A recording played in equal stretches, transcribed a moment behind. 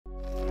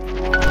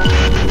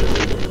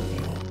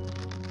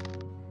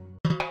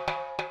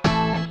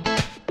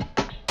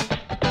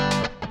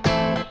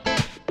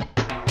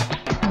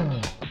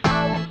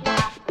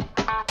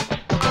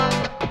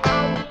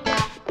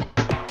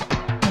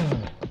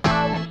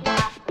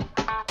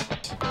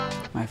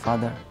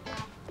father.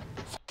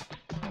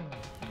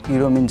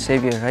 Hero means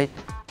savior, right?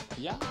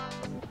 Yeah.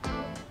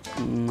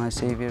 My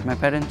savior, my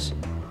parents.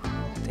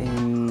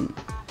 In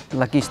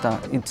Lucky Star,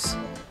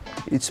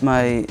 it's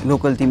my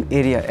local team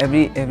area.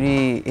 Every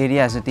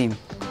area has a team.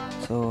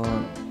 So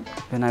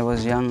when I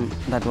was young,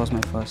 that was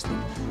my first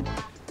team.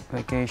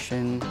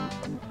 Vacation.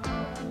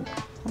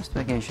 First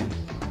vacation.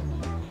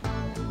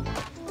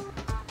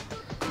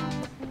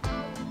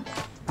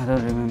 I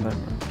don't remember.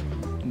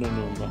 Don't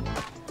remember.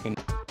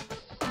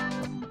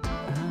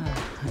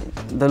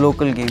 The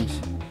local games.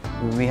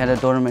 We had a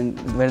tournament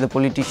where the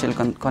politician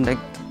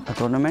conduct a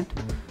tournament.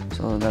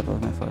 So that was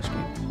my first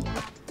game.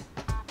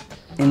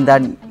 In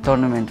that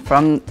tournament,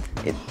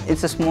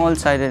 it's a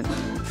small-sided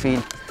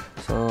field.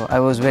 So I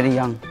was very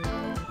young.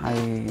 I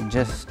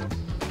just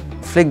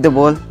flicked the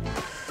ball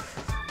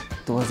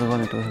towards the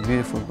goal. It was a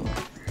beautiful goal.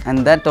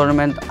 And that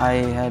tournament, I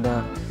had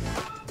a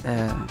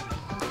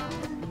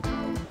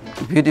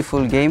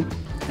beautiful game,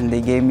 and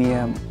they gave me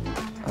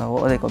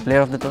what they call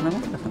player of the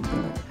tournament or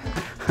something like that.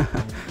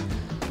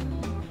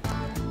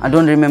 I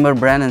don't remember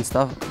brand and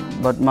stuff,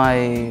 but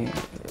my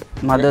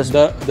mother's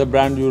the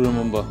brand you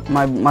remember.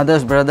 My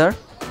mother's brother,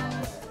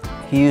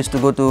 he used to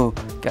go to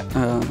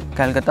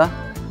Calcutta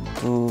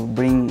to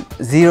bring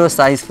zero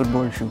size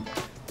football shoe,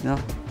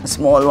 a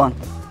small one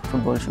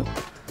football shoe.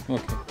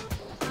 Okay.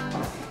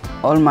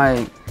 All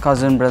my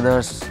cousin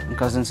brothers and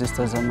cousin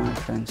sisters are my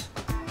friends.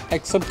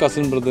 Except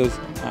cousin brothers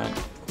and...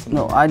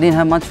 No, I didn't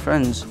have much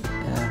friends.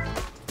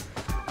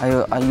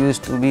 I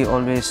used to be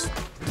always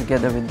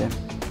together with them.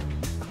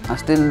 I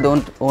still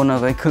don't own a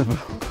vehicle, bro.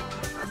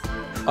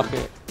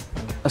 Okay.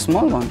 A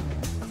small one,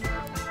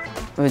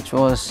 which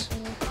was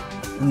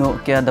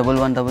Nokia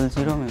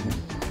 1100 maybe.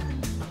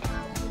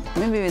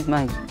 Maybe with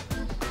my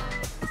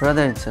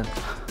brother itself.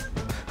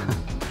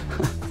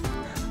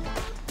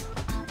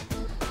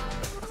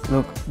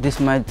 Look, this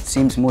might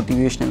seem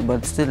motivational,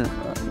 but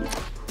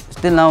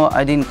still now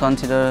I didn't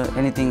consider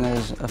anything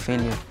as a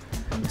failure.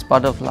 It's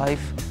part of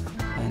life,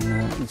 and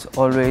it's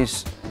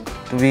always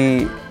to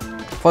be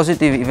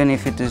positive even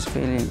if it is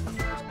failing.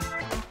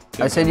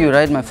 I said you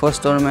right, my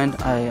first tournament,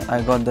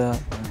 I got the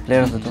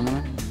player of the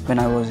tournament when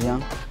I was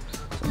young,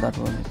 so that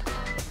was it.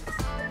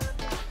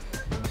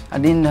 I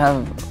didn't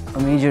have a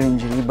major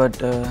injury, but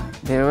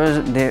there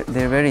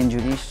were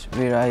injuries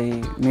where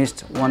I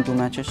missed 1-2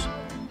 matches.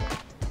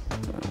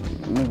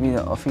 Maybe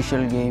the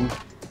official game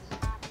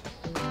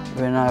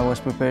when I was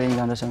preparing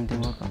the Under-17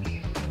 World Cup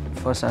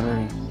for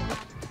salary.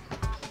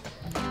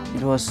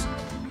 It was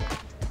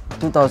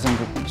 2,000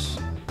 rupees.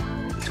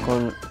 It's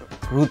called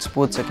Root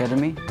Sports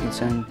Academy.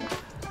 It's a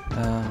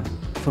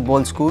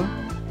football school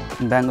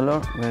in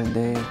Bangalore where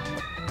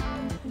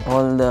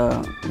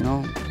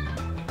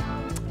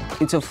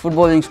it's a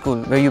footballing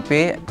school where you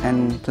pay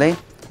and play.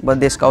 But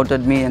they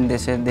scouted me and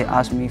they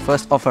asked me,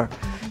 first offer,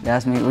 they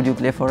asked me, would you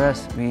play for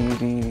us? We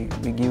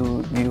give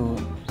you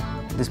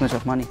this much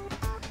of money.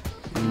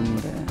 And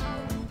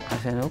I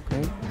said,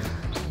 okay.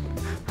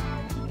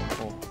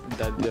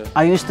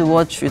 I used to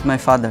watch with my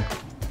father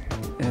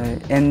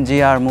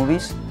MGR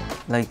movies,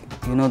 like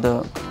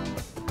the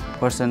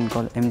person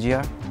called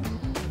MGR.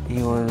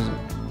 He was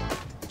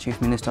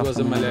Chief Minister. He was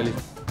a Malayali.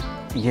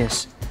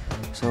 Yes.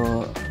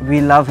 So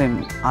we love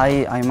him.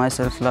 I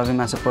myself love him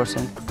as a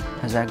person,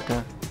 as an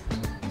actor.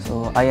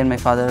 So I and my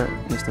father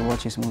used to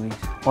watch his movies,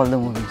 all the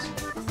movies.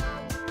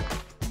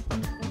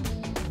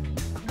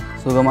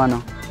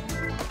 Sugamano.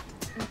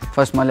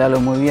 First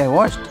Malayalam movie I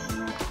watched.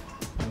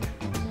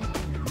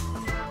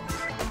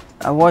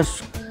 I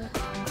watched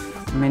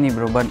many,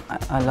 bro, but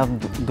I love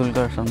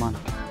Dulquer Salman.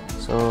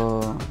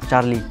 So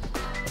Charlie,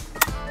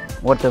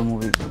 what a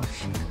movie, bro.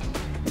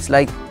 It's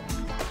like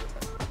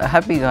a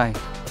happy guy.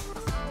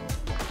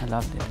 I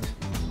loved it.